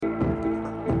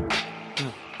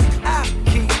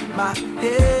my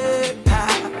head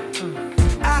high.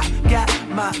 I got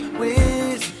my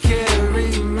wings to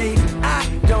carry me.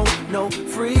 I don't know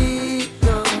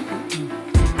freedom.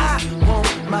 I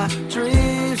want my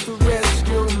dreams to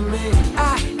rescue me.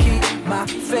 I keep my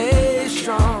faith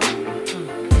strong.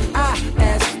 I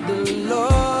ask the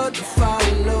Lord to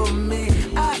follow me.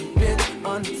 I've been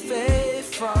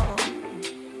unfaithful.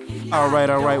 All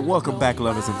right. Welcome back,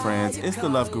 lovers and friends. It's the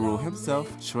Love Guru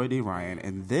himself, Troy D. Ryan,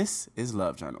 and this is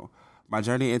Love Journal, my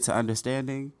journey into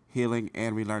understanding, healing,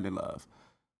 and relearning love.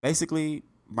 Basically,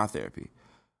 my therapy.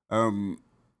 Now,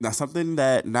 something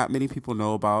that not many people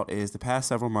know about is the past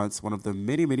several months, one of the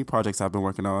many projects I've been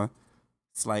working on,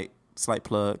 slight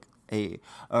plug, is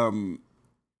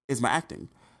my acting.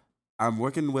 I'm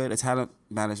working with a talent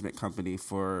management company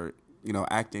for,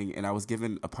 acting, and I was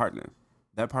given a partner.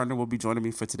 That partner will be joining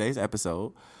me for today's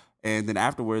episode. And then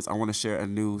afterwards, I want to share a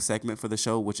new segment for the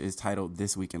show, which is titled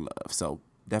This Week in Love. So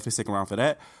definitely stick around for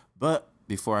that. But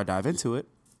before I dive into it,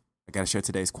 I got to share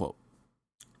today's quote.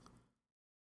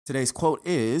 Today's quote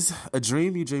is, "A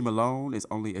dream you dream alone is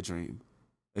only a dream.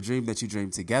 A dream that you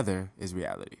dream together is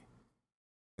reality."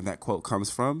 And that quote comes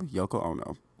from Yoko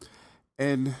Ono.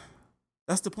 And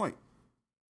that's the point,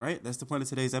 right? That's the point of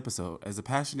today's episode. As a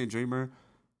passionate dreamer,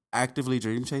 actively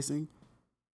dream chasing,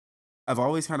 I've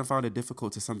always kind of found it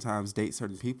difficult to sometimes date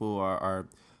certain people or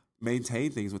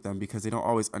maintain things with them because they don't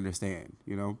always understand,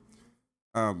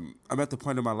 I'm at the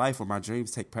point in my life where my dreams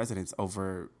take precedence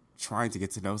over trying to get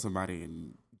to know somebody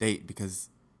and date because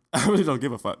I really don't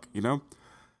give a fuck,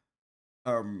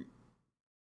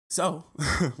 So,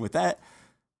 with that,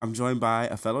 I'm joined by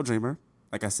a fellow dreamer.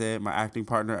 Like I said, my acting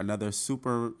partner, another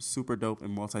super dope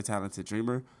and multi-talented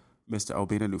dreamer, Mr.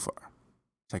 Obinna Nufar.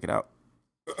 Check it out.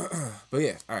 But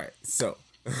yeah, all right. So,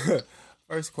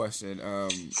 first question.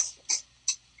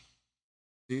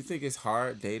 Do you think it's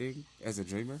hard dating as a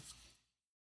dreamer?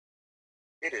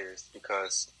 It is,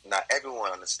 because not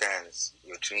everyone understands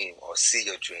your dream or see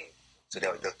your dream. So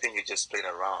they'll think you're just playing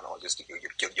around or just you're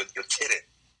kidding.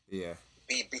 Yeah.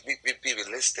 Be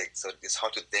realistic. So it's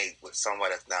hard to date with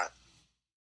someone that's not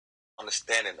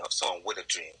understanding of someone with a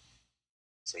dream.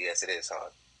 So yes, it is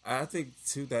hard. I think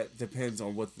too that depends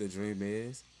on what the dream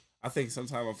is. I think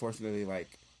sometimes, unfortunately,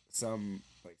 some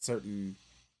certain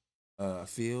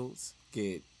fields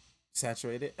get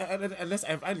saturated. Unless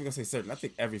I'm not gonna say certain. I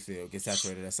think every field gets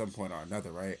saturated at some point or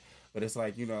another, right? But it's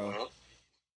like Mm-hmm.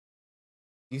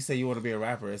 You say you want to be a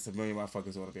rapper, it's a million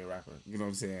motherfuckers want to be a rapper. You know what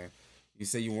I'm saying? You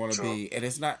say you want to be, and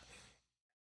it's not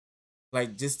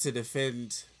like just to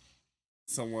defend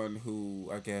someone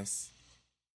who I guess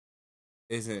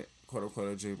isn't quote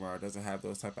unquote a dreamer or doesn't have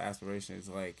those type of aspirations.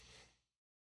 Like,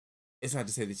 it's not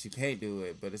to say that you can't do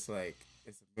it, but it's like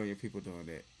it's a million people doing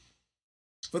it.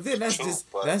 But then that's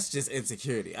just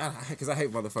insecurity. Because I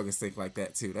hate motherfuckers think like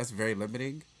that too. That's very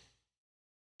limiting.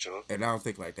 True. And I don't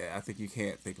think like that. I think you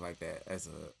can't think like that as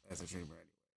a dreamer anyway.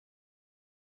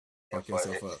 Fuck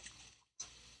yourself up.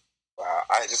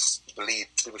 I just believe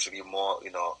people should be more,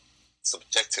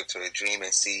 subjective to a dream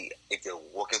and see if they're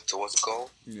working towards a goal.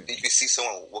 Yeah. If you see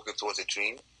someone working towards a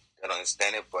dream, they don't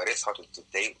understand it, but it's hard to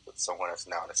date with someone that's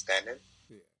not understanding.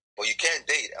 Yeah. But you can't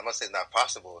date. I'm not saying it's not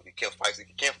possible. You can't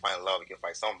find love, you can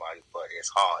find somebody, but it's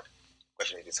hard. The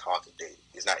question is, it's hard to date.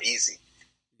 It's not easy.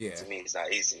 Yeah. To me, it's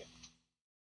not easy.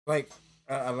 Like,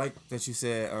 I like that you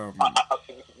said... Before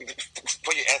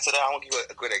you answer that, I want to give you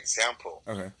a good example.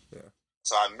 Okay, yeah.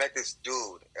 So I met this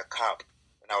dude, a cop,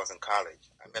 when I was in college.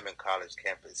 I met him in college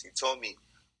campus. He told me,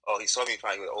 he saw me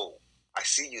trying to go, I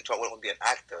see you want to be an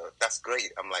actor. That's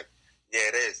great. I'm like, yeah,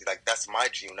 it is. He's like, that's my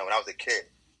dream. When I was a kid.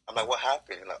 I'm like, what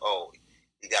happened? He's like,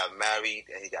 he got married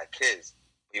and he got kids.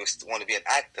 He was want to be an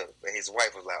actor. But his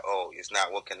wife was like, it's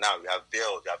not working out. You have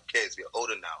bills, you have kids, we're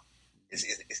older now.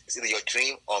 It's either your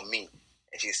dream or me.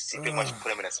 And she pretty much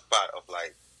put him in a spot of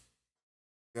like,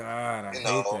 God, I hate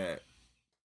that.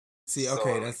 See,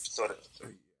 okay,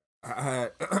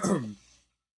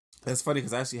 that's funny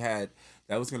because I actually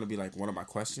that was going to be like one of my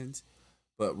questions.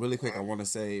 But really quick, I want to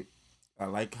say, I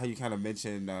like how you kind of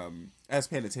mentioned as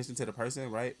paying attention to the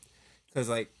person, right? Because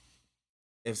like,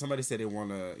 if somebody said they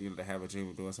want to, to have a dream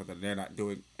of doing something, and they're not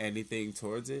doing anything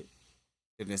towards it,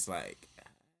 then it's like,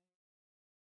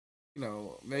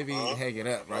 maybe hang it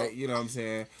up, right? You know what I'm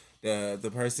saying?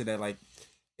 The person that like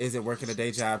isn't working a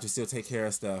day job to still take care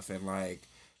of stuff and like,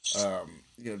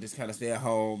 just kind of stay at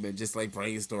home and just like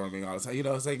brainstorming all the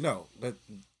time. It's like, no, you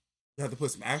have to put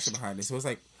some action behind it. So it's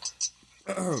like,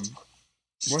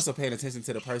 more so paying attention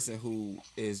to the person who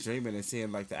is dreaming and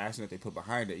seeing like the action that they put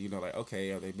behind it. Like, okay,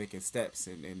 are they making steps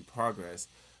in progress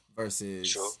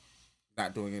versus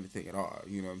not doing anything at all?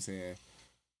 You know what I'm saying?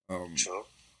 Sure.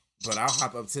 but I'll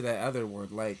hop up to that other one.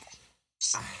 Like,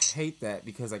 I hate that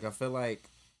because like I feel like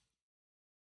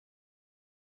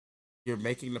you're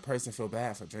making the person feel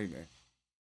bad for dreaming.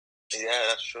 Yeah,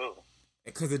 that's true.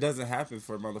 Because it doesn't happen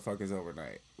for motherfuckers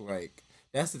overnight. Like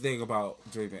that's the thing about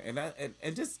dreaming,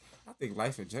 and just I think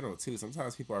life in general too.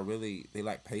 Sometimes people are really they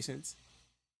lack patience,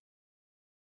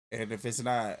 and if it's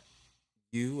not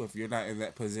you, if you're not in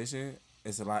that position,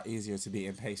 it's a lot easier to be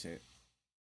impatient.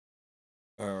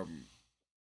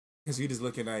 Because you just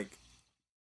looking like,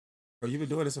 oh, you've been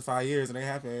doing this for 5 years and they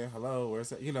happen. Hello, where's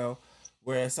that? You know,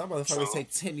 whereas some motherfuckers True.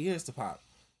 take 10 years to pop.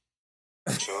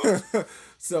 True.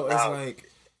 So it's Now, like,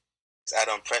 it's add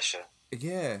on pressure.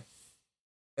 yeah,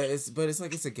 but it's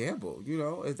like it's a gamble. You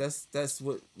know, that's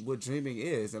what dreaming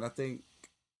is, and I think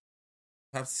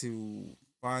you have to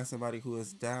find somebody who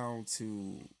is down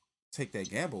to take that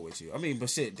gamble with you. I mean, but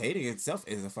shit, dating itself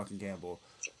is a fucking gamble.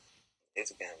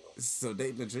 It's a gamble. So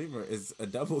dating a dreamer is a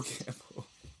double gamble.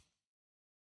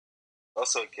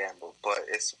 Also a gamble, but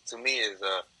it's to me is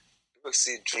people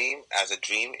see dream as a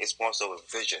dream. It's more so a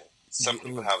vision. Some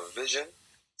people have a vision,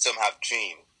 some have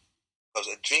dream. Because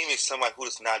a dream is somebody who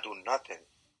does not do nothing.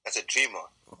 That's a dreamer.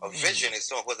 A vision is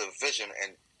someone who has a vision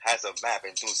and has a map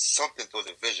and doing something towards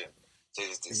a vision. So,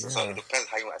 so it depends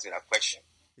how you ask me that question.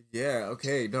 Yeah,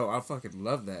 okay. No, I fucking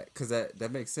love that because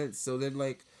that makes sense. So then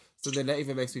that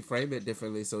even makes me frame it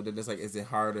differently. So then it's like, is it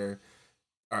harder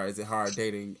or is it hard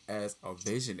dating as a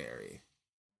visionary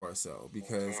more so?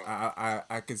 Because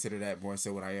I consider that more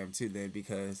so what I am too then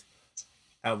because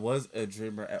I was a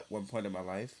dreamer at one point in my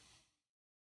life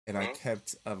and I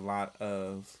kept a lot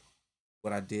of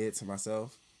what I did to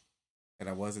myself and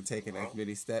I wasn't taking as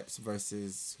many steps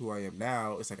versus who I am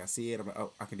now. It's like I see it, I'm like,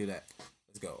 oh, I can do that.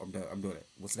 Let's go. I'm done. I'm doing it.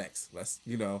 What's next? Let's,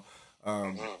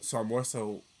 so I'm more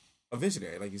so a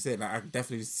visionary, like you said. And I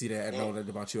definitely see that and know that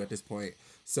about you at this point.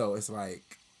 So it's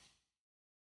like,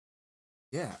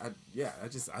 I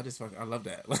love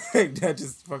that. Like that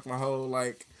just fucked my whole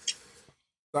like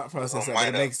thought process up.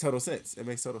 It makes total sense. It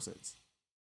makes total sense.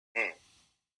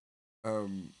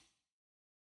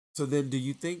 So then, do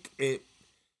you think it?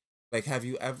 Like, have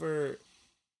you ever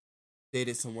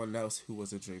dated someone else who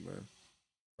was a dreamer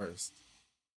first?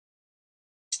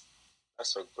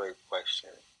 That's a great question.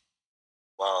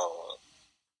 Wow.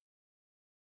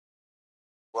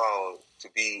 Well, to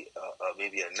be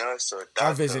maybe a nurse or a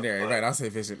doctor. Or visionary, right? I'll say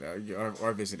visionary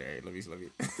or visionary. Let me.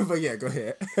 But yeah, go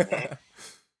ahead.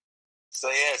 So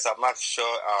yes, I'm not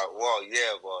sure.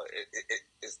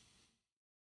 It's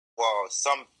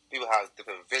some people have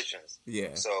different visions.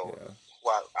 Yeah. So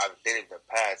while I've dated in the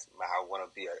past, I want to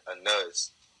be a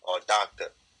nurse or a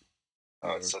doctor.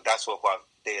 So that's what I've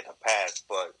dated in the past.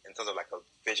 But in terms of like a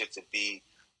vision to be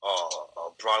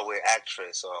a Broadway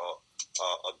actress or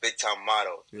a big time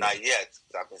model, not yet.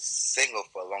 I've been single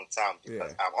for a long time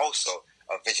because I'm also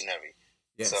a visionary.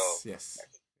 Yes.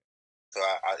 So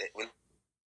we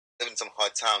live in some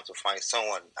hard times to find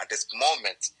someone at this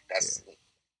moment that's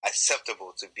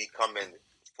acceptable to becoming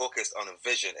focused on a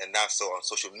vision and not so on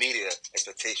social media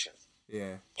expectations.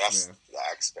 Yeah. That's the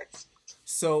aspect.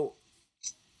 So,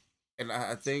 and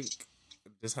I think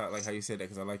just how you said that,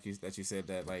 because I like that you said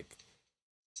that like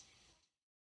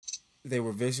they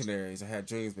were visionaries. I had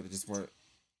dreams, but it just weren't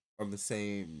on the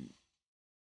same.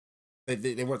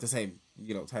 They weren't the same,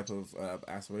 type of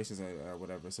aspirations or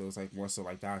whatever. So it's like more so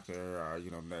like doctor or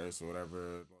nurse or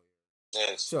whatever.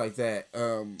 Yes. Shit like that.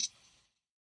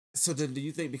 So then, do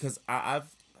you think because I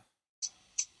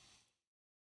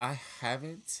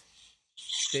haven't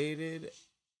dated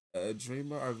a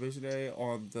dreamer or visionary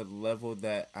on the level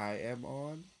that I am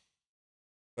on,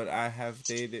 but I have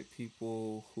dated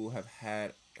people who have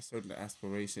had certain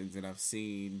aspirations, and I've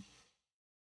seen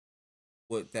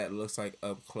what that looks like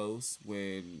up close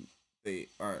when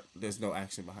there's no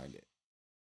action behind it.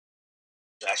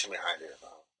 Action behind it.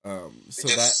 So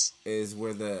that is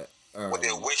where the what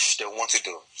they wish they want to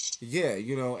do. Yeah,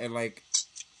 and like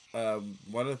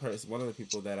one of the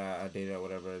people that I dated or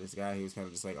whatever, this guy, he was kind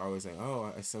of just like always like,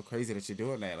 oh, it's so crazy that you're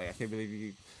doing that. Like, I can't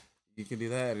believe you can do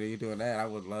that, or you're doing that. I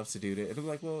would love to do that. And I'm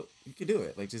like, well, you can do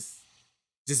it. Like, just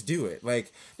do it.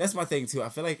 Like, that's my thing too. I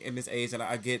feel like in this age, and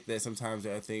I get that sometimes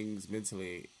there are things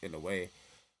mentally in the way,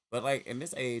 but like in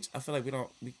this age, I feel like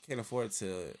we can't afford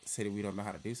to say that we don't know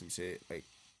how to do some shit. Like,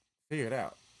 figure it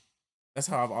out. That's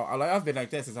how I've been like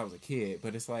that since I was a kid.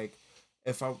 But it's like,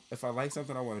 if I like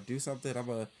something, I want to do something, I'm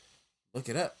gonna look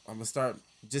it up. I'm gonna start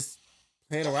just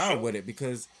playing around with it,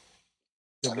 because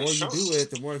the more you do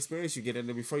it, the more experience you get, and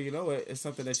then before you know it, it's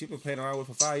something that you've been playing around with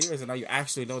for 5 years, and now you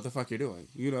actually know what the fuck you're doing.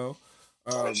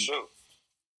 That's true.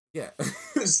 Yeah.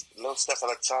 Just little steps at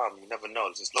a time. You never know.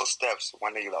 Just little steps.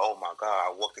 One day you're like, oh my God,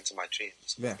 I walked into my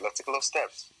dreams. Yeah. Let's take little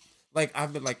steps. Like,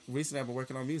 recently I've been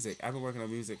working on music. I've been working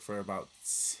on music for about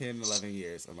 10, 11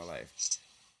 years of my life.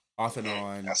 Off and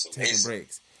on, taking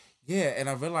breaks. Yeah, and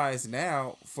I realize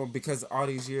now, because all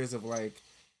these years of, like,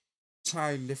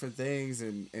 trying different things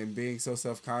and being so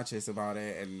self-conscious about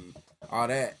it and all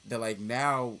that, like,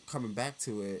 now coming back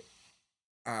to it,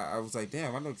 I was like,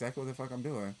 damn, I know exactly what the fuck I'm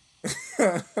doing.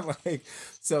 Like,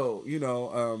 so,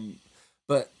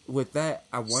 but with that,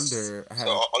 I wonder. So,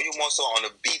 are you more so on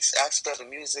the beats aspect of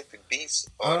music, the beats?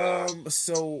 Or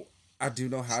so I do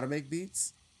know how to make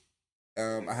beats.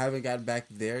 I haven't gotten back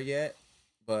there yet,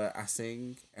 but I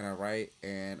sing and I write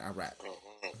and I rap.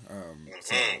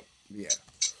 So yeah.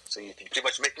 So you pretty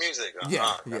much make music.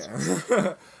 Yeah,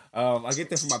 yeah. I get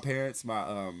that from my parents.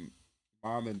 My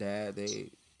mom and dad, they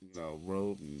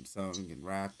wrote and sung and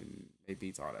rapped and made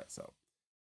beats, all that. So.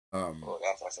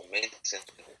 That's amazing.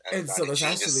 And so that's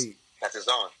actually catches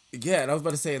on. Yeah, and I was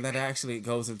about to say, and that actually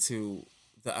goes into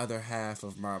the other half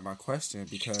of my question,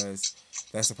 because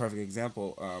that's a perfect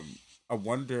example. I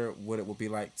wonder what it would be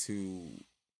like to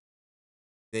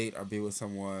date or be with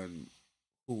someone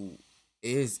who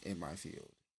is in my field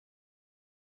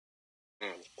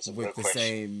with the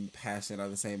same passion or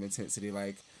the same intensity,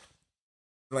 like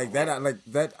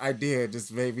that idea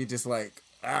just made me just like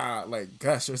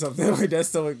gush or something. Like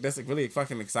that's really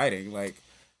fucking exciting. Like,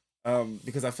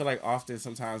 because I feel like often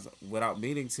sometimes without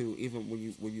meaning to, even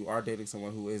when you are dating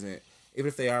someone who isn't, even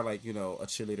if they are like, a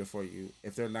cheerleader for you,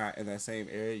 if they're not in that same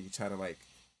area, you try to like,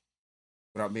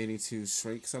 without meaning to,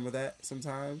 shrink some of that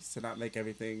sometimes to not make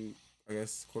everything, I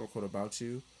guess, quote unquote, about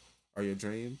you or your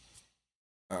dream.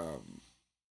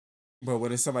 But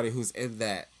when it's somebody who's in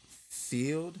that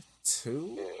field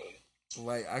too,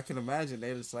 like I can imagine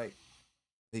they just like,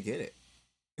 they get it.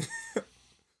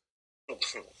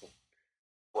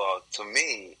 Well, to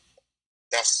me,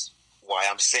 that's why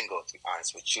I'm single, to be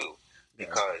honest with you.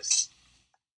 Because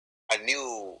I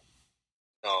knew,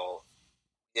 I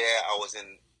was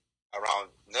around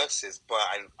nurses, but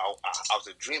I was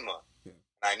a dreamer. Yeah.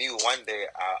 And I knew one day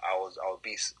I would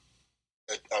be,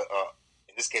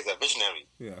 in this case, a visionary.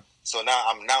 Yeah. So now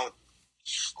I'm going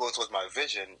towards my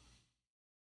vision.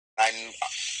 I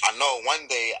know one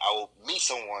day I will meet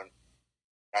someone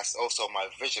that's also my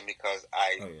vision, because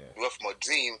I went from a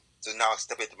dream to now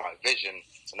step into my vision.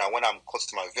 So now when I'm close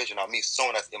to my vision, I'll meet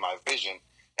someone that's in my vision.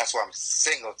 That's why I'm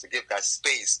single, to give that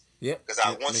space. Yeah. Because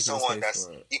I want someone that's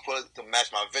equal to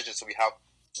match my vision. So we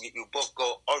both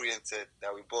go oriented,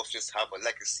 that we both just have a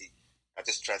legacy that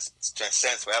just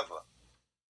transcends forever.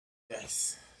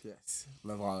 Yes.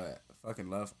 Love all that. Fucking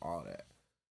love all that.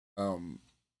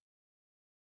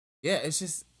 Yeah, it's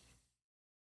just,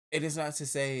 it is not to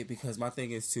say, because my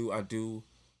thing is too, I do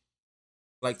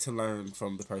like to learn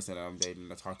from the person that I'm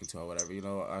dating or talking to or whatever.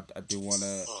 I do want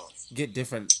to get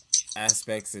different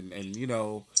aspects and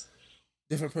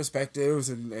different perspectives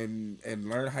and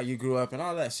learn how you grew up and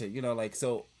all that shit.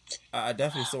 So I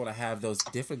definitely still want to have those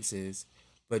differences,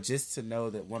 but just to know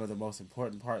that one of the most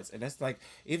important parts, and that's like,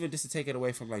 even just to take it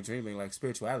away from like dreaming, like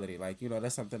spirituality, like,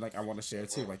 that's something like I want to share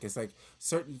too. Like, it's like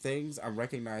certain things I'm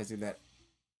recognizing that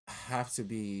have to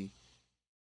be,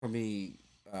 for me,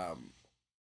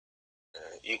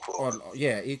 equal.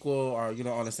 Equal, or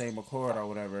on the same accord or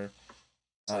whatever.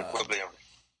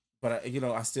 But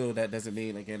I still, that doesn't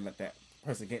mean again that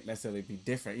person can't necessarily be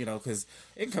different. Because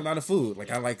it can come down to food. Like,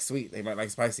 I like sweet, they might like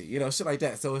spicy. Shit like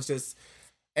that. So it's just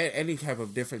any type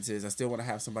of differences. I still want to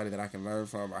have somebody that I can learn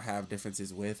from or have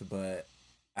differences with. But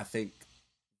I think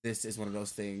this is one of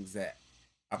those things that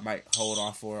I might hold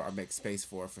off for or make space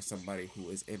for somebody who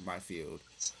is in my field,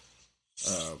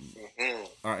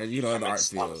 or in the art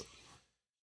field.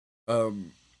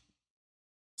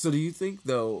 So do you think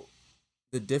though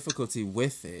the difficulty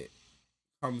with it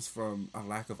comes from a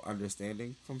lack of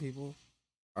understanding from people,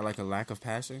 or like a lack of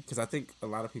passion? Because I think a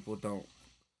lot of people don't.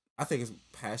 I think it's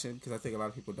passion, because I think a lot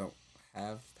of people don't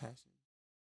have passion,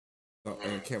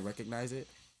 and can't recognize it.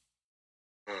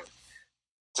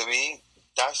 To me,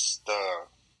 that's the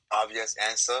obvious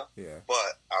answer. Yeah.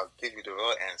 But I'll give you the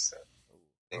real answer.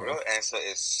 The real answer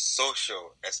is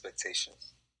social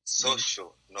expectations,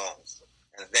 social norms,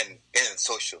 and then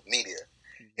social media.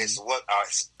 It's what our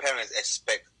parents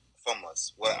expect from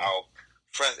us, what our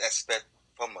friends expect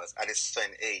from us at a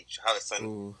certain age, how a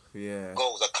certain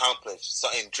goals accomplished,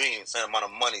 certain dreams, certain amount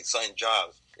of money, certain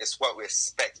jobs. It's what we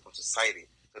expect from society.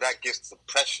 So that gives the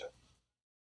pressure.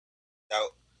 Now,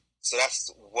 so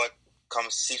that's what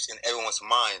seeps in everyone's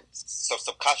mind, so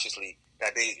subconsciously,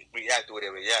 that they react the way they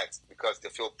react, because they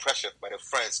feel pressured by their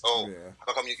friends.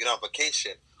 How come you get on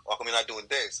vacation? or how come you're not doing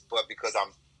this? But because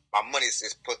my money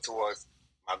is put towards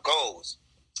my goals.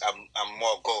 I'm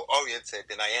more goal oriented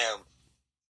than I am,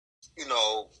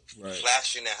 Right.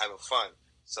 flashing and having fun.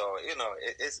 So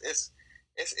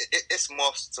it's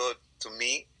more so to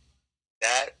me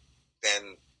that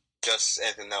than just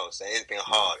anything else. And it's been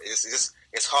hard.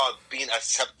 It's hard being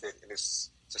accepted in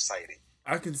this society.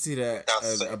 I can see that Without in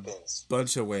a certain things.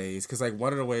 bunch of ways. Because, like,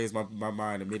 one of the ways my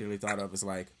mind immediately thought of is,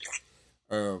 like,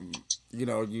 someone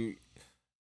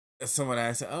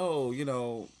asks, oh,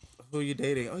 who are you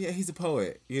dating? Oh, yeah, he's a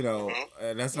poet,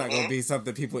 and that's not going to be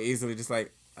something people easily just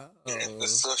like, oh. The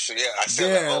social, I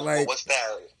said, like, what's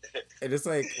that? And it's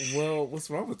like, well, what's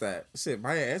wrong with that? Shit,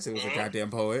 Maya Angelou was a goddamn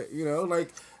poet,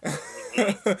 like,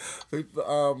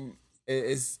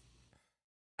 it's,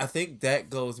 I think that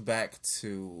goes back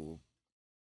to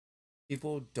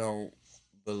people don't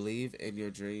believe in your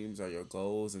dreams or your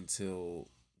goals until you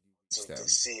reach them. They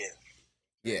see it.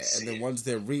 Yeah, and then once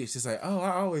they're reached, it's like, oh,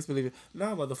 I always believe it.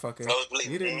 No, motherfucker,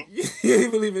 you didn't. Mm-hmm. You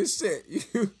didn't believe in shit.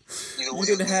 You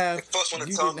didn't have. The first one to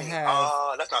you tell didn't me,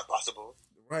 have. that's not possible.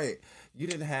 Right, you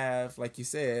didn't have, like you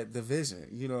said, the vision.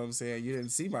 You know what I'm saying? You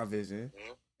didn't see my vision.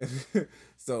 Mm-hmm.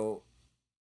 So,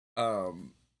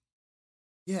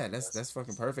 yeah, that's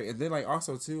fucking perfect. And then, like,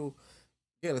 also too,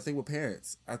 yeah, the thing with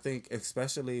parents, I think,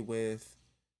 especially with,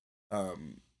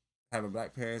 having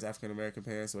Black parents, African American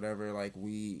parents, whatever, like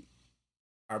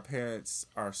our parents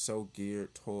are so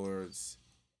geared towards,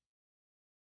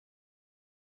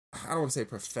 I don't want to say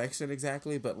perfection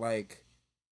exactly, but like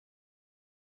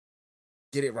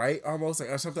get it right almost, like,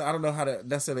 or something. I don't know how to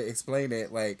necessarily explain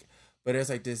it, like, but there's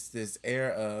like this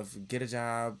air of get a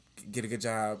job, get a good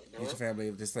job, get your family,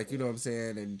 just like, you know what I'm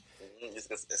saying, and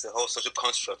it's a whole social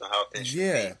construct of how things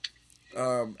should be.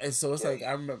 And so it's like,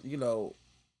 I'm,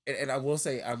 and I will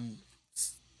say I'm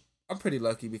pretty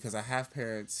lucky because I have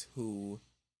parents who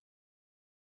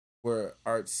were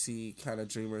artsy kind of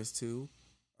dreamers too.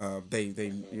 They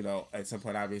at some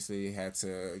point obviously had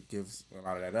to give a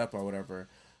lot of that up or whatever.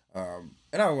 And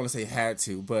I don't want to say had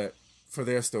to, but for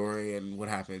their story and what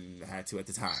happened, had to at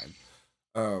the time.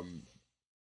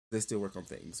 They still work on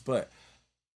things, but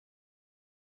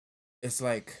it's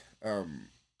like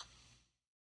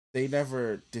they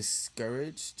never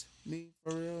discouraged me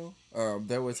for real.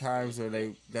 There were times where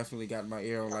they definitely got in my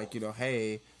ear on, like,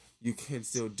 hey, you can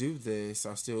still do this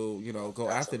or still, go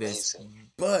That's after this,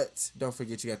 amazing. but don't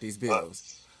forget you got these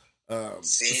bills.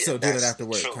 So do it after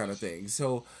work kind of thing.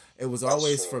 So it was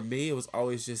always, for me, it was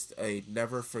always just a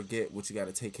never forget what you got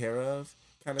to take care of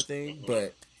kind of thing.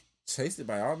 But chase it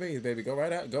by all means, baby. Go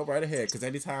right ahead. Because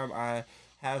anytime I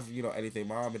have, anything,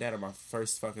 mom and dad are my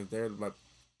they're like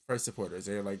first supporters.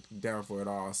 They're like down for it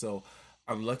all. So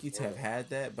I'm lucky to have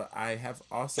had that, but I have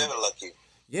also Never lucky.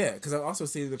 Yeah, because I've also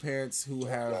seen the parents who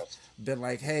have been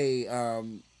like, "Hey,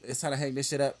 it's time to hang this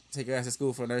shit up. Take your ass to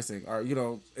school for nursing, or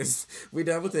we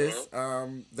done with this.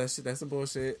 That's some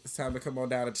bullshit. It's time to come on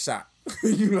down to the shop."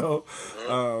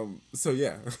 So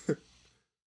yeah.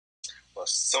 Well,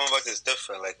 some of us is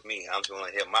different. Like me, I'm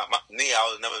doing here. I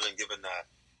was never been given that.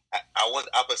 I went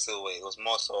the opposite way. It was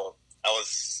more so I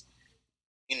was,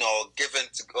 given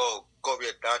to go be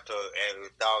a doctor, and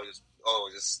without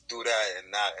just do that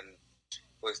and that and.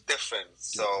 Was different,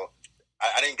 so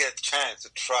I didn't get a chance to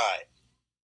try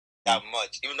that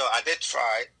much. Even though I did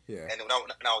try, and when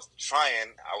I was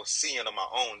trying, I was seeing on my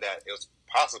own that it was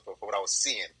possible for what I was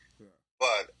seeing.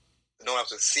 But no one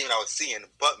else was seeing what I was seeing,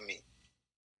 but me.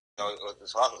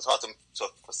 It's hard to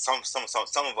for some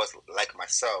of us, like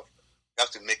myself, you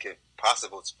have to make it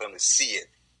possible for them to see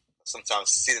it. Sometimes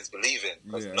see is believing,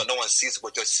 because no one sees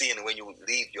what you're seeing when you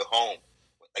leave your home.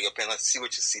 Like your parents see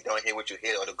what you see, they don't hear what you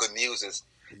hear, or the good news is,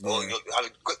 you have a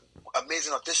good,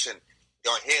 amazing audition. They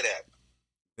don't hear that.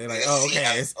 They're like, oh,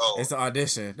 okay, it's an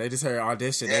audition. They just heard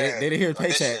audition. They didn't hear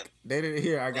paycheck. They didn't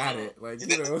hear I got it. Like, I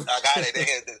got it. They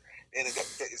hear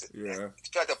yeah. I feel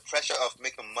like the pressure of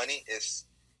making money is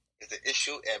the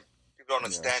issue, and people don't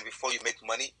understand. Before you make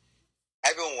money,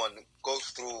 everyone goes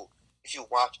through. If you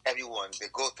watch everyone, they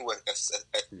go through a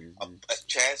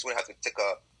chance where they have to take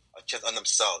a chance on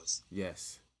themselves.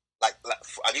 Yes. Like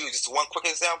I'll give you just one quick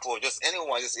example. Just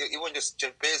anyone, even just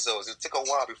Jeff Bezos. It took a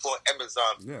while before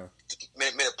Amazon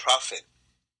made a profit.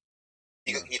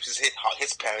 He just hit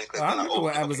his parents. I remember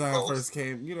when Amazon first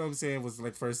came. You know what I'm saying? Was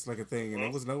like first like a thing, and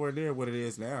it was nowhere near what it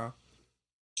is now.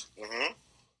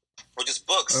 Or just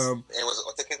books. It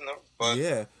was taking them. But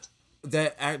yeah,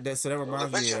 that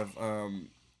reminds me of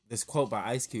this quote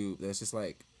by Ice Cube. That's just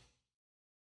like,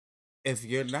 if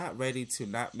you're not ready to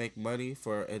not make money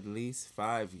for at least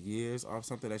 5 years off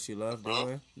something that you love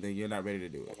doing, then you're not ready to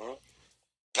do it.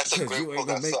 That's That's a Because great you ain't book.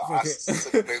 gonna make That's a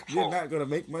fucking. great You're quote. not gonna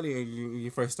make money when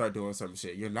you first start doing some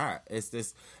shit. You're not. It's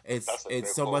this. That's a It's great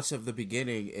so quote. much of the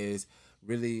beginning is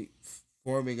really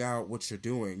forming out what you're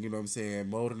doing. You know what I'm saying?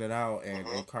 Molding it out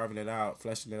and carving it out,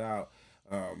 fleshing it out,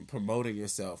 promoting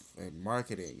yourself and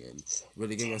marketing and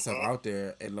really getting yourself out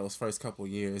there in those first couple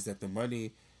years. That the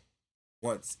money,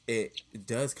 once it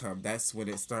does come, that's when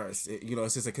it starts.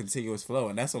 It's just a continuous flow,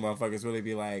 and that's when motherfuckers really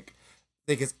be like,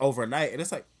 think it's overnight, and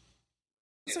it's like.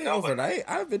 This ain't But overnight.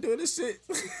 I've been doing this shit.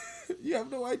 You have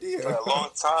no idea. for a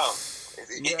long time.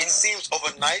 Yeah. It seems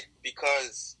overnight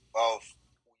because of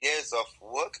years of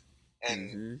work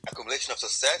and Mhm. accumulation of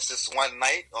success. Just one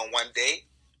night on one day,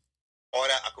 all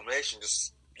that accumulation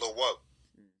just blow up.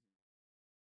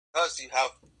 Because you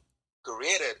have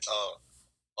created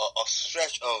a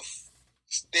stretch of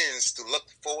things to look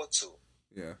forward to.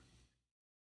 Yeah.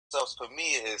 So for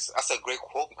me, that's a great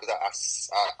quote because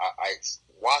I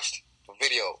watched a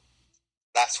video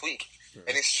last week,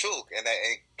 and it's true, and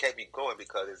it kept me going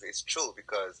because it's true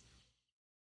because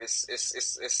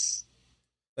it's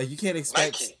Like you can't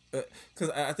expect, Nike. because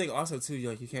I think also too,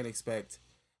 like you can't expect,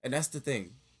 and that's the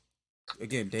thing.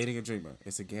 Again, dating a dreamer,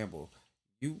 it's a gamble.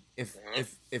 If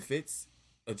it's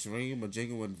a dream, a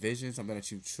genuine vision, something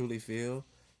that you truly feel,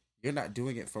 you're not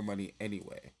doing it for money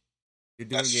anyway. You're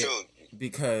doing That's it true.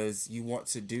 because you want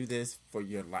to do this for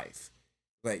your life.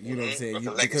 Like you know what I'm saying? Like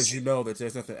a Because legacy. you know that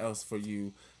there's nothing else for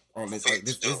you on this. For you Like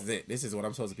this to do. is it. This is what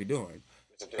I'm supposed to be doing.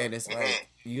 And it's like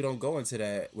you don't go into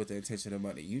that with the intention of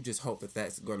money. You just hope that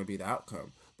that's going to be the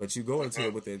outcome. But you go into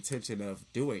it with the intention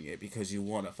of doing it because you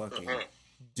want to fucking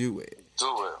do it.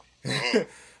 Do it.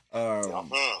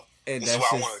 And This that's is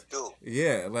what I just want to do.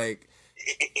 yeah, like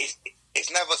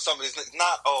It's never something. It's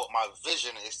not. Oh, my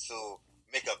vision is to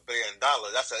make $1 billion.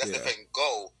 That's the thing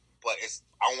goal. But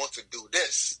I want to do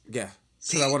this. yeah,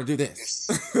 because I want to do this.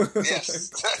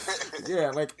 Yes.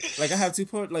 Yeah, like I have 2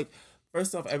 points. Like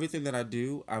first off, everything that I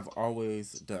do, I've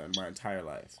always done my entire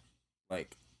life,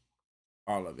 like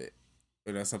all of it.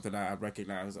 And that's something I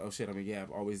recognize. Oh shit! I mean, yeah,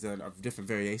 I've always done different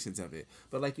variations of it.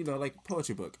 But like like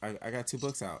poetry book, I got 2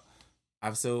 books out.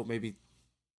 I've sold maybe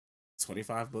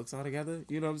 25 books altogether.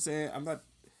 You know what I'm saying?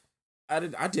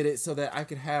 I did it so that I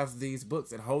could have these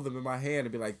books and hold them in my hand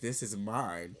and be like, this is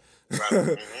mine.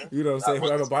 You know what I'm saying?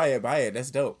 Whoever buy it.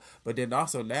 That's dope. But then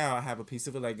also now I have a piece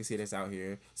of a legacy that's out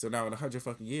here. So now in 100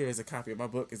 fucking years, a copy of my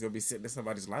book is gonna be sitting in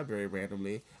somebody's library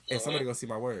randomly, and somebody gonna see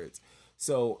my words.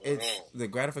 So it's the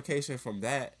gratification from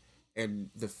that and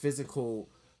the physical,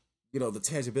 the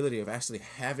tangibility of actually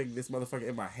having this motherfucker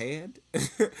in my hand.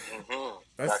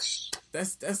 That's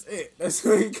it. That's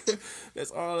like that's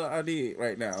all I need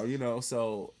right now.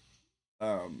 So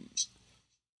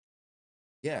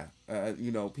yeah,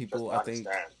 people I think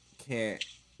can't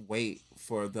wait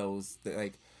for those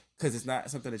because it's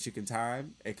not something that you can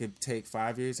time. It could take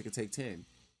 5 years. It could take 10.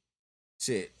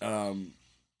 Shit.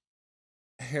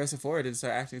 Harrison Ford didn't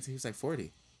start acting until he was like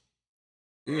 40.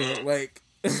 Like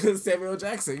Samuel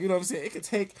Jackson. You know what I'm saying? It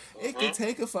could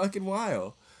take a fucking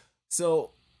while.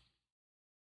 So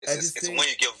it's when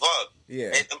you give up.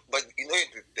 Yeah. But you know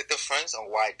the difference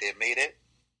on why they made it,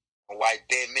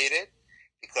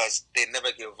 because they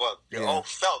never give up. They all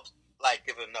felt like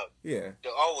giving up. Yeah. They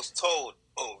always told,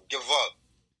 "Oh, give up,"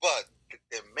 but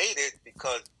they made it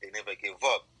because they never give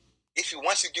up. If you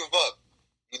once you give up,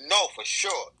 you know for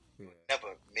sure you'll never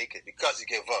make it because you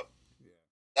gave up. Yeah.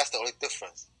 That's the only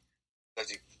difference. Because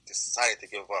you decided to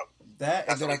give up. That's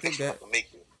and then I think that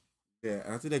make you. Yeah,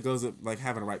 and I think that goes with like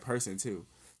having the right person too.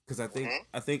 Because I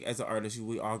think as an artist,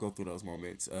 we all go through those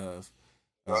moments of,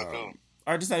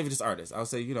 or just not even just artists. I'll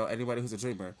say anybody who's a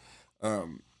dreamer,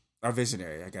 or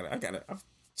visionary. I've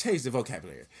changed the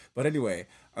vocabulary, but anyway,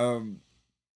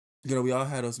 we all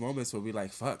had those moments where we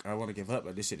like, fuck, I want to give up,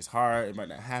 but this shit is hard. It might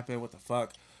not happen. What the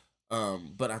fuck?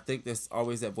 But I think there's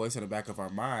always that voice in the back of our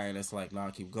mind that's like, nah,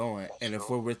 keep going. And if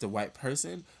we're with the right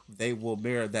person, they will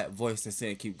mirror that voice that's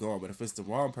saying keep going. But if it's the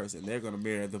wrong person, they're going to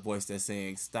mirror the voice that's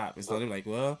saying stop. And so they're like,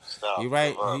 well, you're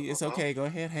right. It's okay. Go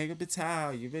ahead, hang up the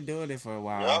towel. You've been doing it for a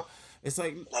while. Yep. It's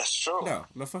like, that's true.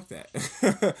 No, fuck that.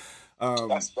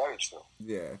 That's very true.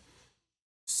 Yeah.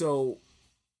 So,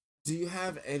 do you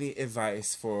have any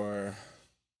advice for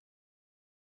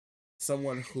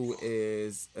someone who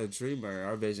is a dreamer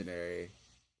or visionary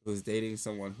who's dating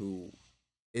someone who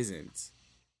isn't,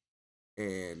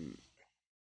 and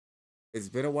it's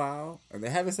been a while and they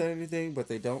haven't said anything, but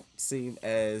they don't seem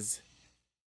as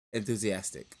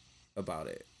enthusiastic about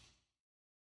it?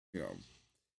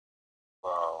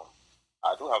 Well,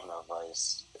 I do have an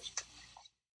advice.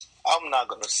 I'm not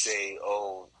gonna say,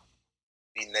 oh,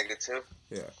 be negative.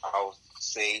 Yeah. I'll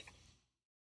say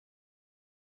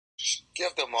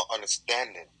give them an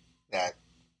understanding that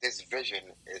this vision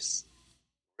is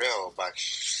real by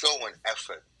showing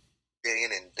effort day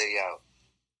in and day out.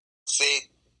 Say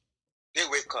they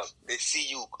wake up, they see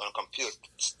you on a computer,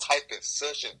 typing,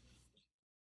 searching,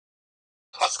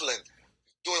 hustling,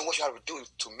 doing what you have to do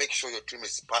to make sure your dream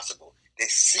is possible. They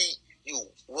see you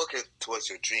working towards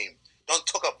your dream. Don't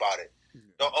talk about it.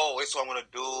 Don't, oh, this is what I'm going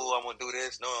to do. I'm going to do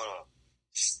this. No.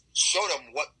 Show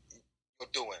them what you're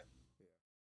doing.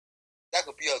 That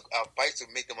could be a advice to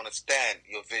make them understand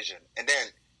your vision. And then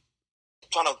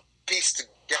trying to piece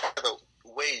together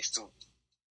ways to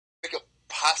make it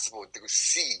possible to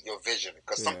see your vision.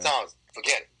 Because sometimes,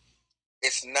 forget it,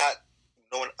 it's not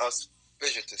no one else's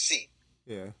vision to see.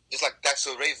 Yeah. Just like That's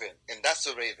So Raven. And That's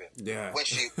So Raven. Yeah. When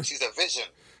she sees a vision,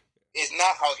 it's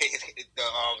not how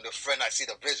the friend I see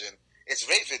the vision. It's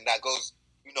Raven that goes,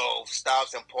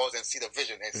 stops and pauses and see the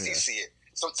vision and see it.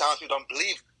 Sometimes we don't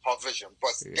believe her vision,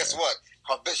 but guess what?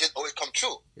 Her vision always come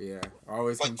true. Yeah,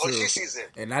 always come true. But she sees it.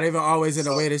 And not even always in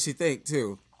the way that she think,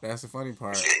 too. That's the funny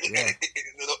part. Yeah.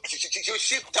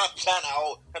 she plan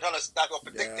out, trying to stop or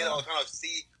predict it or trying to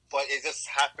see, but it just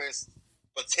happens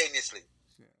spontaneously.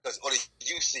 Because only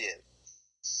you see it.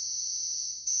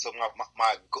 So my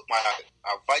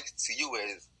advice to you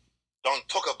is, don't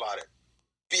talk about it.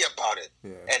 Be about it.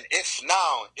 Yeah. And if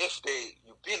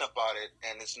you being about it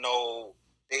and they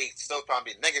still trying to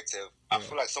be negative, I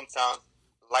feel like sometimes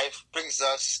life brings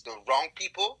us the wrong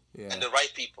people and the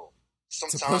right people.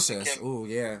 Sometimes to push us. Ooh,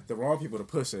 yeah. The wrong people to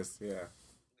push us. Yeah.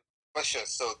 Push us.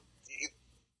 So you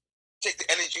take the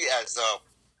energy as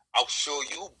I'll show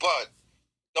you, but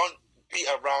don't be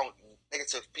around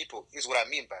negative people. Is what I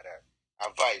mean by that.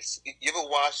 Advice. You ever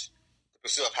watch The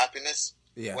Pursuit of Happiness?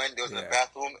 Yeah. When they was in the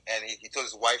bathroom and he told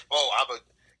his wife, "Oh, I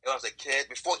was a kid."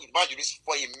 Before he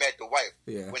met the wife.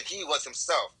 Yeah. When he was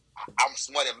himself, I'm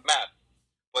smart and math.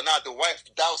 But now the wife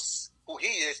doubts who he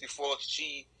is before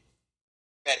she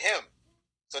met him.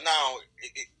 So now,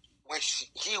 when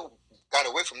he got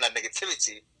away from that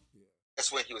negativity,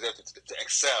 that's when he was able to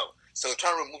excel. So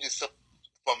trying to remove yourself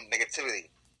from negativity.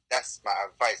 That's my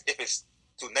advice. If it's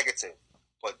too negative,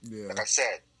 but like I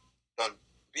said, don't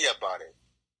be about it.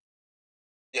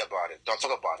 Be about it. Don't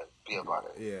talk about it. Be about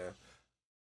it. Yeah,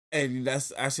 and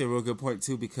that's actually a real good point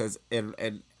too, because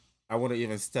and I want to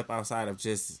even step outside of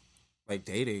just like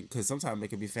dating, because sometimes it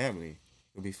can be family,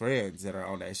 it can be friends that are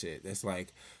on that shit. That's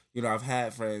like, I've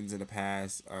had friends in the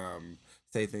past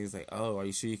say things like, "Oh, are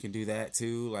you sure you can do that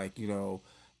too?" Like,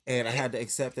 and I had to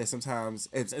accept that sometimes,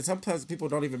 and sometimes people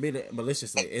don't even mean it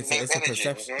maliciously. It's a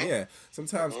perception. Mm-hmm. Yeah,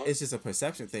 sometimes it's just a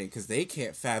perception thing because they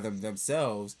can't fathom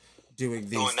themselves doing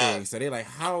these things. So they're like,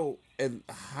 how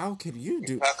can you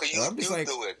do? How can you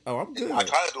do it? Oh, I'm good. I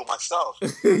try to do it myself.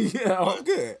 Yeah, I'm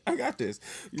good. I got this.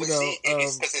 See,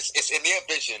 it's in their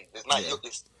vision. It's not your.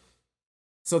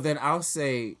 So then I'll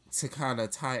say, to kind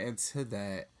of tie into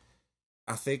that,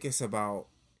 I think it's about,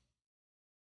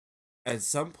 at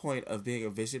some point of being a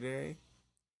visionary,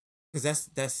 because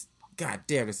that's God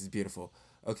damn, this is beautiful.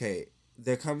 Okay,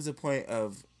 there comes a point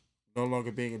of no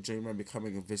longer being a dreamer and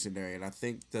becoming a visionary, and I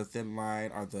think the thin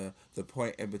line, or the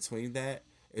point in between that,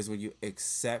 is when you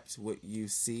accept what you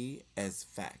see as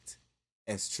fact,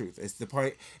 as truth. It's the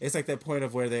point. It's like that point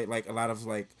of where they, like, a lot of,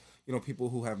 like, people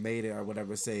who have made it or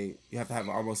whatever say you have to have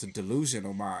almost a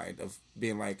delusional mind of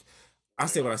being like, I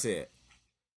say what I said.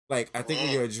 Like, I think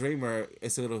when you're a dreamer,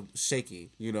 it's a little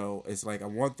shaky. It's like, I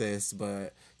want this,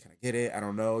 but can I get it? I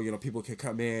don't know. People can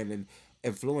come in and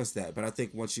influence that. But I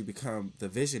think once you become the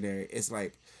visionary, it's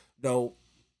like, no,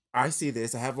 I see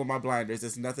this. I have on my blinders.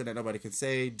 There's nothing that nobody can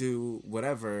say, do,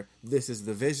 whatever. This is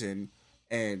the vision,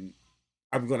 and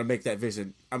I'm gonna make that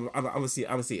vision. I'm gonna see it.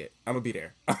 I'm gonna be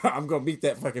there. I'm gonna meet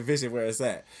that fucking vision where it's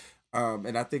at.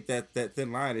 And I think that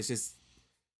thin line is just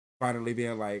finally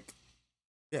being like,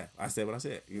 yeah, I said what I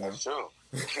said. That's true.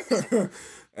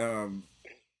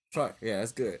 Fuck yeah,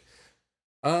 that's good.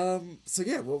 So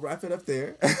yeah, we'll wrap it up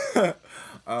there.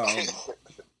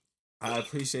 I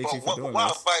appreciate you for doing this.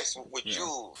 What advice would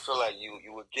you feel like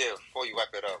you would give before you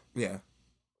wrap it up? Yeah.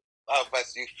 What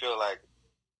advice do you feel like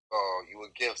you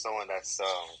would give someone that's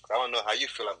I don't know how you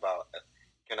feel about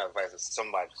kind of advice to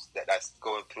somebody that's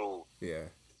going through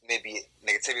maybe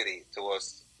negativity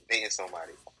towards dating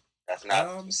somebody that's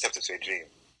not receptive to a dream?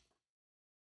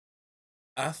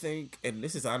 I think, and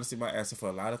this is honestly my answer for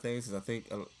a lot of things, is I think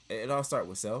it all starts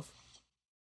with self.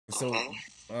 So,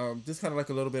 just kind of like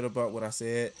a little bit about what I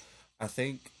said. I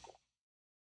think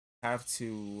you have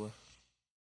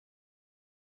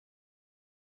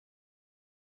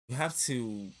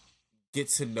to get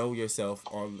to know yourself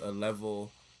on a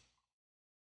level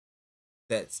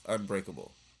that's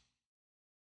unbreakable.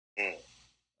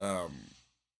 Um,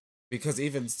 because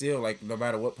even still, like, no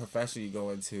matter what profession you go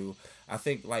into, I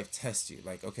think life tests you.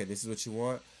 Like, okay, this is what you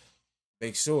want.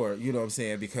 Make sure, you know what I'm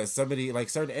saying? Because somebody, like,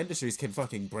 certain industries can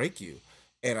fucking break you.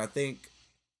 And I think,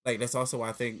 like, that's also why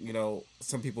I think, you know,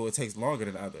 some people it takes longer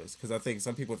than others. Because I think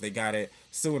some people, if they got it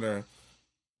sooner,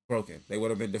 broken, they would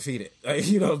have been defeated. Like,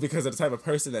 you know, because of the type of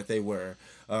person that they were.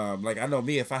 Like, I know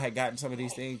me, if I had gotten some of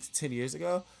these things 10 years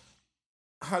ago,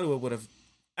 Hollywood would have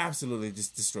absolutely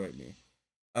just destroyed me.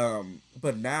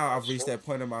 But now I've reached that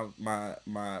point in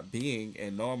my being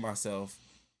and knowing myself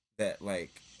that,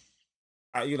 like,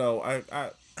 I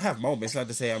have moments, not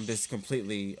to say I'm just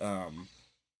completely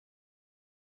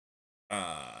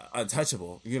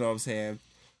untouchable, you know what I'm saying?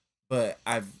 But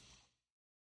I've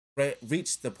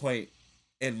reached the point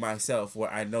in myself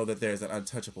where I know that there's an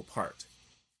untouchable part,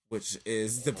 which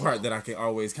is the part that I can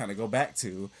always kind of go back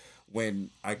to when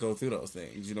I go through those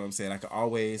things. You know what I'm saying? I can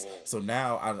always. So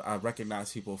now I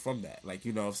recognize people from that. Like,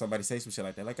 you know, if somebody says some shit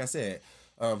like that, like I said,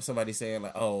 somebody saying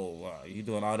like, "Oh, you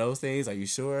doing all those things? Are you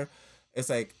sure?" It's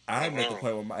like I'm at the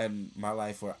point in my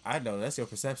life where I know that's your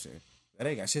perception. That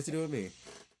ain't got shit to do with me.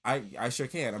 I sure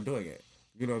can. I'm doing it.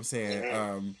 You know what I'm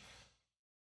saying?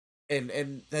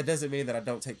 And that doesn't mean that I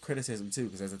don't take criticism too,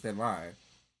 because there's a thin line.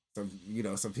 Some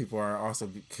people are also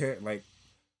like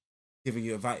giving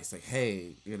you advice, like,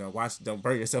 hey, you know, don't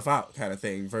burn yourself out, kind of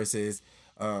thing, versus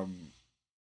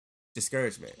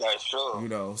discouragement. That's true. You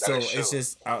know, so it's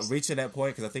just reaching that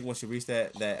point, because I think once you reach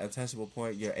that untouchable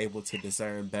point, you're able to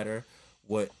discern better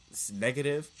what's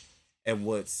negative and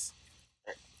what's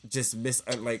just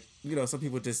like, you know, some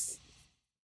people just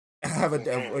have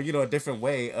a different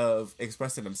way of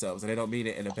expressing themselves, and they don't mean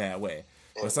it in a bad way,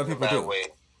 but some people do.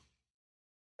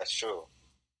 That's true.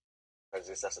 Because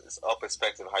it's all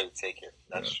perspective how you take it.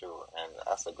 That's true, and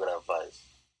that's a good advice.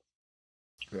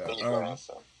 Yeah.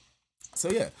 So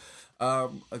yeah.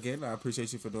 Again, I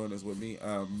appreciate you for doing this with me.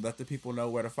 Let the people know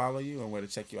where to follow you and where to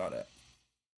check you out at.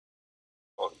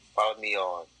 Well, follow me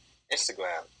on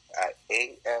Instagram at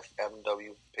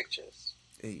AFMW Pictures.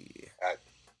 Hey. At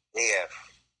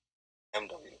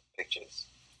AFMW Pictures.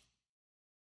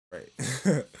 Right.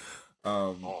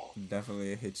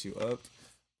 Definitely hit you up.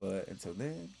 But until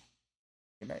then,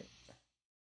 good night.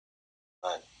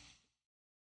 Bye.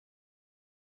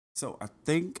 So I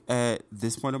think at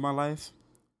this point in my life,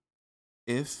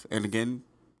 and again,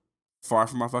 far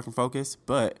from my fucking focus,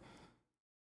 but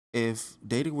if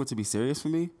dating were to be serious for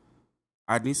me,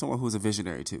 I'd need someone who's a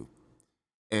visionary too.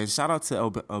 And shout out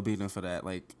to Albina for that.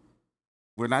 Like,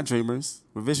 we're not dreamers,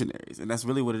 we're visionaries. And that's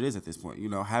really what it is at this point, you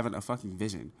know, having a fucking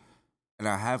vision. And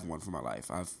I have one for my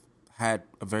life. I've had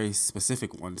a very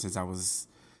specific one since I was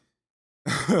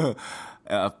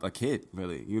a kid,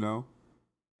 really, you know?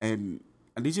 And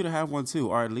I need you to have one too,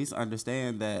 or at least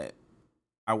understand that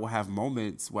I will have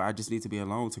moments where I just need to be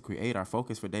alone to create or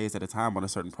focus for days at a time on a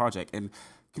certain project. And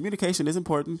communication is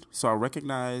important, so I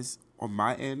recognize on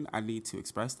my end I need to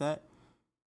express that.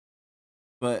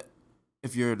 But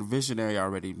if you're a visionary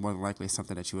already, more than likely it's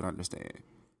something that you would understand.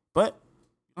 But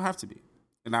you don't have to be.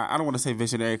 And I don't want to say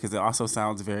visionary because it also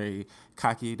sounds very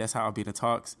cocky. That's how Albina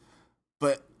talks.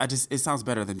 But it sounds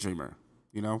better than dreamer,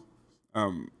 you know?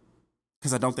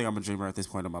 Because I don't think I'm a dreamer at this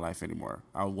point in my life anymore.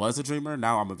 I was a dreamer,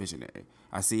 now I'm a visionary.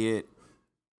 I see it,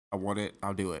 I want it,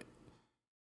 I'll do it.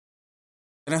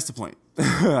 And that's the point.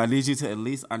 I need you to at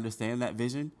least understand that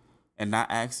vision and not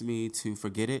ask me to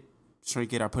forget it,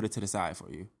 shrink it, or put it to the side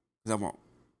for you. Because I won't.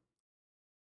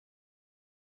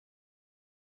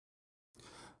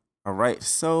 All right,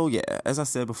 so yeah, as I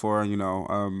said before, you know,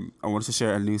 I wanted to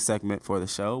share a new segment for the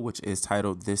show, which is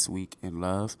titled This Week in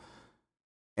Love.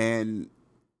 And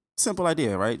simple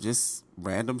idea, right? Just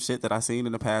random shit that I seen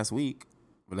in the past week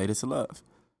related to love.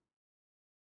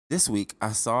 This week,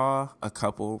 I saw a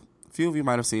couple. A few of you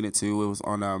might have seen it too. It was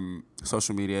on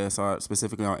social media. I saw it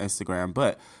specifically on Instagram.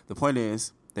 But the point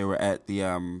is, they were at the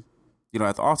at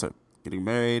the altar, getting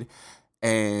married,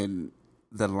 and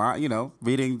the line, you know,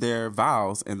 reading their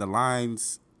vows, and the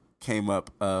lines came up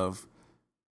of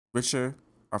richer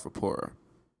or for poorer,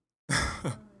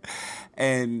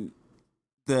 and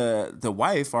the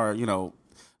wife, or, you know,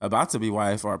 about to be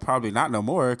wife, or probably not no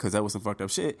more because that was some fucked up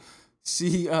shit.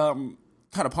 She kind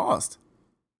of paused.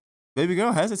 Baby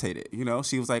girl hesitated. You know,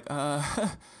 she was like, you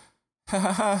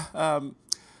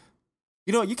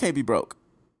know, you can't be broke.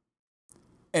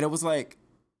 And it was like,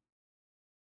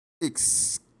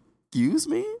 excuse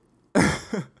me?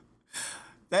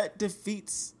 That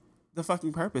defeats the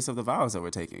fucking purpose of the vows that we're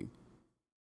taking.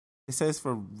 It says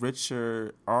for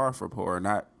richer or for poor,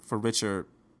 not for richer.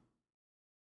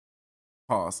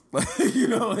 Pause. You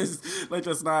know, it's like,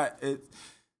 that's not it.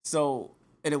 So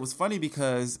And it was funny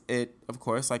because it, of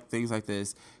course, like things like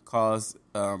this caused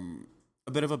a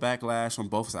bit of a backlash on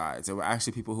both sides. There were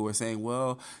actually people who were saying,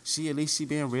 well, at least she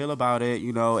being real about it.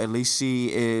 You know, at least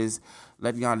she is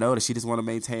letting y'all know that she just want to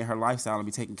maintain her lifestyle and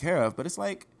be taken care of. But it's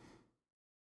like,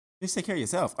 just take care of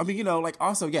yourself. I mean, you know, like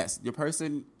also, yes, your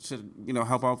person should, you know,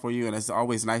 help out for you. And it's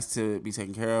always nice to be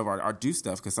taken care of or do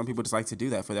stuff because some people just like to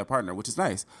do that for their partner, which is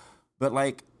nice. But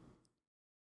like,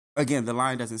 again, the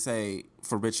line doesn't say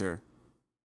for richer,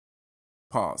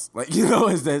 pause. Like, you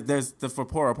know, there's the for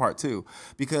poorer part too.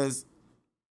 Because,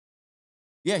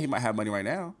 yeah, he might have money right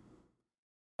now.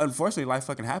 Unfortunately, life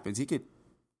fucking happens. He could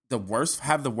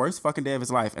have the worst fucking day of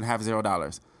his life and have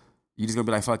 $0. You just gonna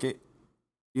be like, fuck it,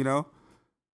 you know?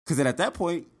 Because then at that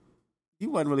point, you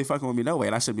wasn't really fucking with me no way,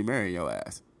 and I shouldn't be marrying your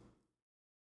ass.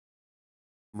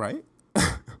 Right?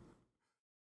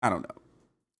 I don't know.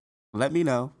 Let me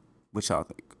know what y'all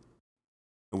think.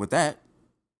 And with that,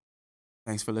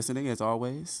 thanks for listening, as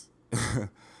always.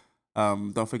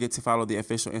 Don't forget to follow the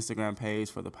official Instagram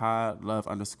page for the pod,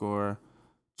 love_journal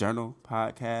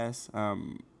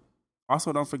podcast.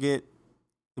 Also, don't forget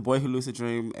The Boy Who Lucid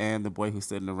Dream and The Boy Who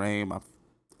Stood in the Rain, my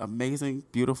amazing,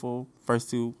 beautiful first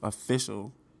 2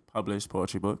 official published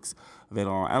poetry books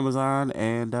available on Amazon.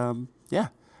 And yeah,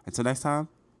 until next time,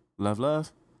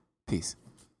 love, peace.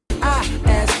 I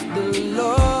asked the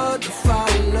Lord to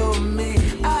follow me.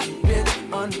 I've been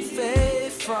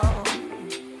unfaithful.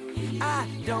 I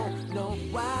don't